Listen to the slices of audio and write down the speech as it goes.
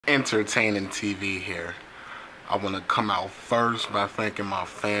Entertaining TV here. I want to come out first by thanking my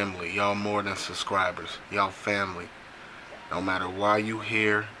family. Y'all more than subscribers. Y'all family. No matter why you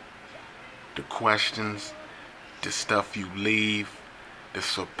here, the questions, the stuff you leave, the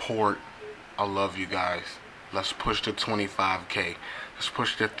support. I love you guys. Let's push to 25K. Let's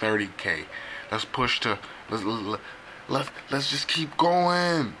push to 30K. Let's push to let's just keep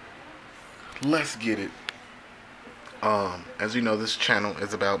going. Let's get it. As you know, this channel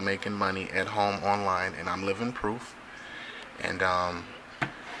is about making money at home online, and I'm living proof. And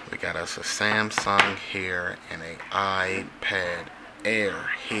we got us a Samsung here and an iPad Air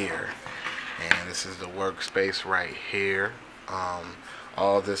here, and this is the workspace right here.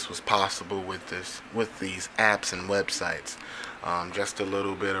 All this was possible with these apps and websites. Just a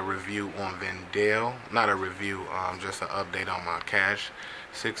little bit of review on Vendale, not a review, just an update on my cash.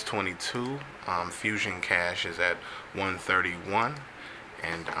 622. Fusion Cash is at 131,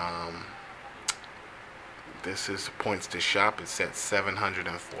 and this is points to shop. It's at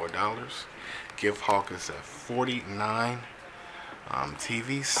 $704. Gift Hawk is at 49.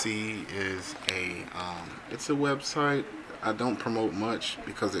 TVC is it's a website. I don't promote much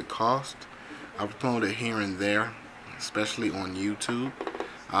because it costs. I promote it here and there, especially on YouTube.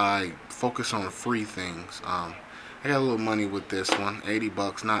 I focus on free things. I got a little money with this one, 80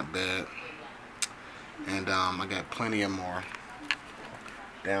 bucks, not bad. And I got plenty of more.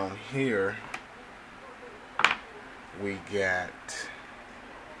 Down here, we got,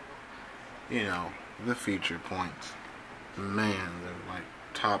 you know, the feature points. Man, they're like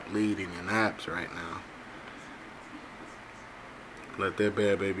top leading in apps right now. Let that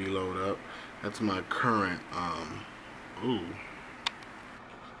bad baby load up. That's my current, ooh,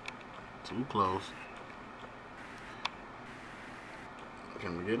 too close.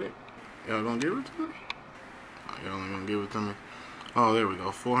 Can we get it? Y'all gonna give it to me? Oh, y'all only gonna give it to me? Oh, there we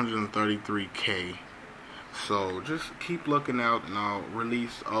go. 433K. So just keep looking out, and I'll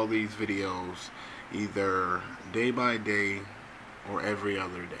release all these videos either day by day or every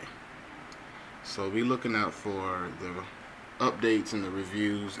other day. So be looking out for the updates and the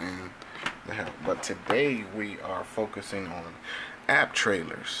reviews and the help. But today we are focusing on app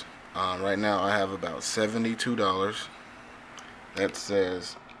trailers. Right now I have about $72. That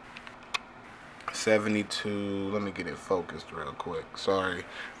says 72. Let me get it focused real quick. Sorry.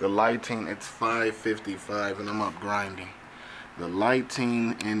 The lighting, it's 5:55 and I'm up grinding. The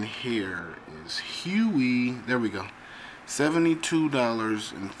lighting in here is Huey. There we go.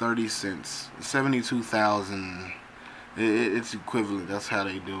 $72.30. 72,000. It's equivalent. That's how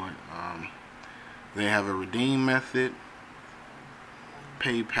they do it. They have a redeem method.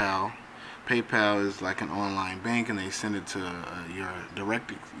 PayPal. PayPal is like an online bank, and they send it to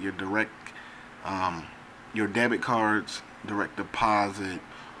your debit cards, direct deposit,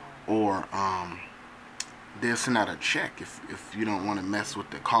 or they'll send out a check if you don't want to mess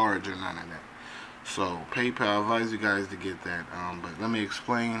with the cards or none of that. So PayPal, I advise you guys to get that. But let me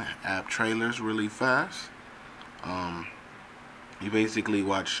explain app trailers really fast. You basically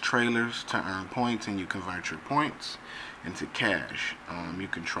watch trailers to earn points, and you convert your points into cash. You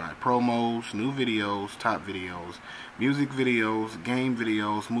can try promos, new videos, top videos, music videos, game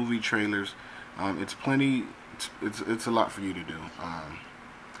videos, movie trailers. It's plenty. It's a lot for you to do.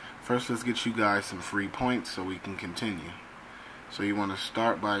 First, let's get you guys some free points so we can continue. So you want to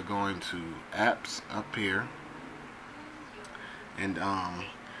start by going to apps up here, and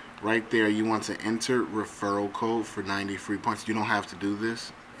right there you want to enter referral code for 90 free points. You don't have to do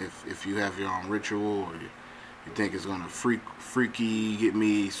this if you have your own ritual, or you think it's gonna freaky get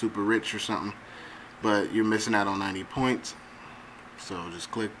me super rich or something, but you're missing out on 90 points. So just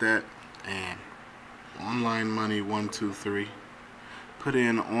click that, and online money 123. Put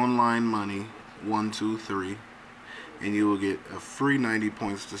in online money 123, and you will get a free 90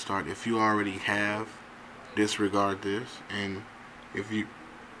 points to start. If you already have, disregard this, and if you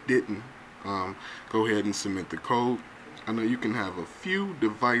didn't, go ahead and submit the code. I know you can have a few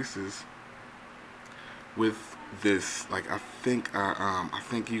devices with this. Like I think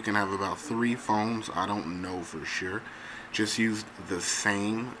you can have about 3 phones. I don't know for sure. Just use the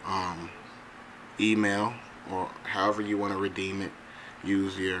same email, or however you want to redeem it.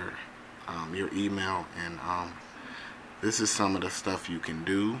 Use your email, and this is some of the stuff you can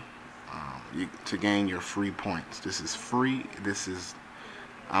do to gain your free points. This is free.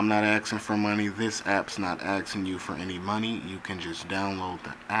 I'm not asking for money. This app's not asking you for any money. You can just download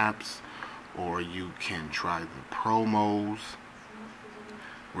the apps, or you can try the promos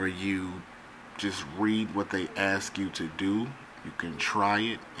where you just read what they ask you to do. You can try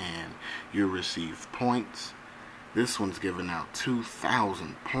it, and you'll receive points. This one's giving out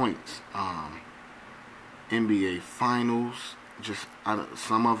 2,000 points. NBA Finals. Just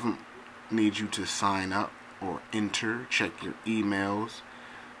some of them need you to sign up or enter. Check your emails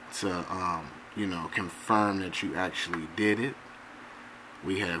to you know, confirm that you actually did it.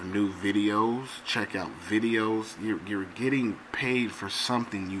 We have new videos. Check out videos. You're getting paid for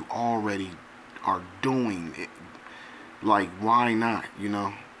something you already are doing. Like, why not? You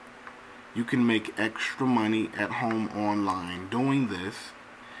know, you can make extra money at home online doing this.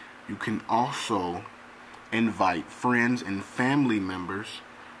 You can also invite friends and family members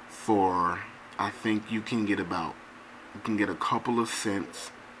for, I think you can get a couple of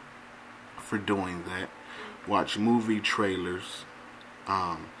cents for doing that. Watch movie trailers.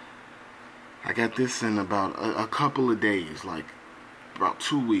 I got this in about a couple of days, like about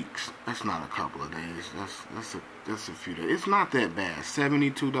 2 weeks. That's not a couple of days. That's a few days. It's not that bad.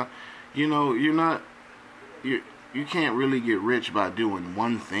 $72. You know, you can't really get rich by doing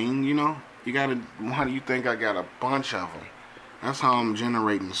one thing. You know, you gotta. Why do you think I got a bunch of them? That's how I'm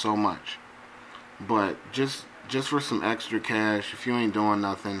generating so much. But just for some extra cash, if you ain't doing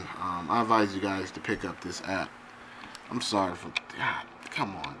nothing, I advise you guys to pick up this app. I'm sorry for God.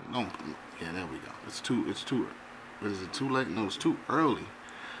 Come on, don't. Yeah, there we go. It's too. What is it? Too late? No, it's too early.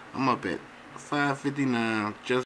 I'm up at 5:59. Just